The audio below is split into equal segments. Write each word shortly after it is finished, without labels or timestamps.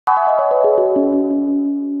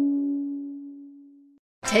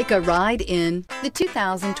Take a ride in the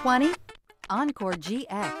 2020 Encore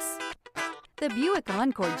GX. The Buick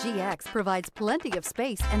Encore GX provides plenty of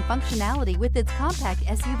space and functionality with its compact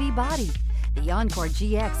SUV body. The Encore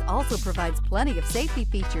GX also provides plenty of safety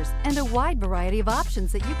features and a wide variety of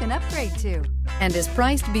options that you can upgrade to, and is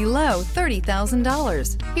priced below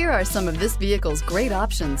 $30,000. Here are some of this vehicle's great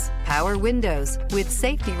options: power windows with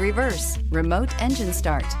safety reverse, remote engine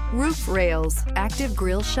start, roof rails, active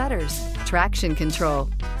grille shutters, traction control,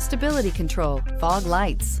 stability control, fog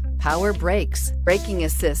lights, power brakes, braking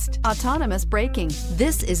assist, autonomous braking.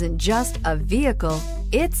 This isn't just a vehicle,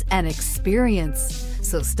 it's an experience.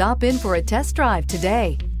 So stop in for a test drive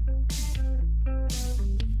today.